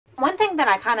One thing that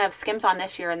I kind of skimmed on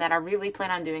this year and that I really plan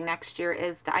on doing next year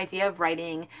is the idea of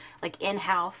writing like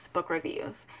in-house book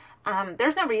reviews.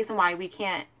 There's no reason why we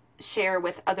can't share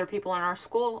with other people in our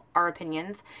school our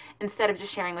opinions instead of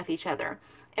just sharing with each other.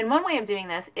 And one way of doing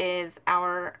this is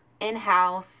our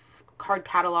in-house card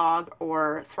catalog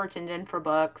or search engine for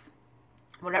books,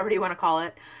 whatever you want to call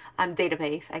it,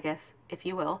 database, I guess, if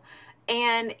you will.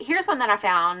 And here's one that I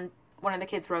found one of the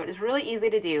kids wrote. Is really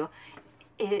easy to do.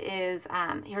 It is,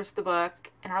 here's the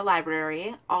book in our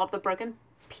library, All of the Broken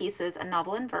Pieces, a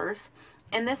novel in verse.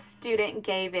 And this student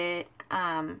gave it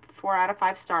 4 out of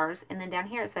 5 stars. And then down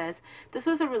here it says, this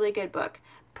was a really good book.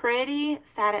 Pretty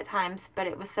sad at times, but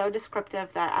it was so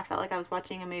descriptive that I felt like I was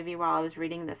watching a movie while I was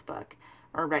reading this book,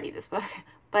 or reading this book.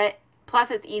 But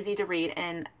plus it's easy to read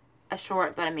and a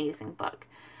short but amazing book.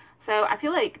 So I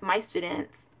feel like my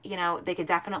students, you know, they could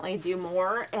definitely do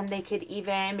more, and they could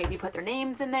even maybe put their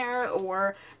names in there,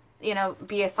 or, you know,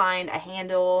 be assigned a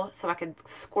handle so I could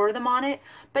score them on it.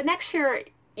 But next year,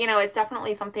 you know, it's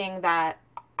definitely something that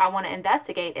I want to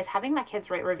investigate, is having my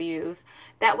kids write reviews.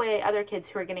 That way other kids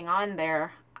who are getting on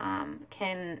there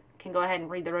can go ahead and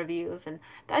read the reviews, and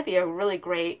that'd be a really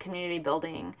great community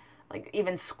building, like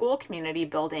even school community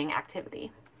building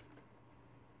activity.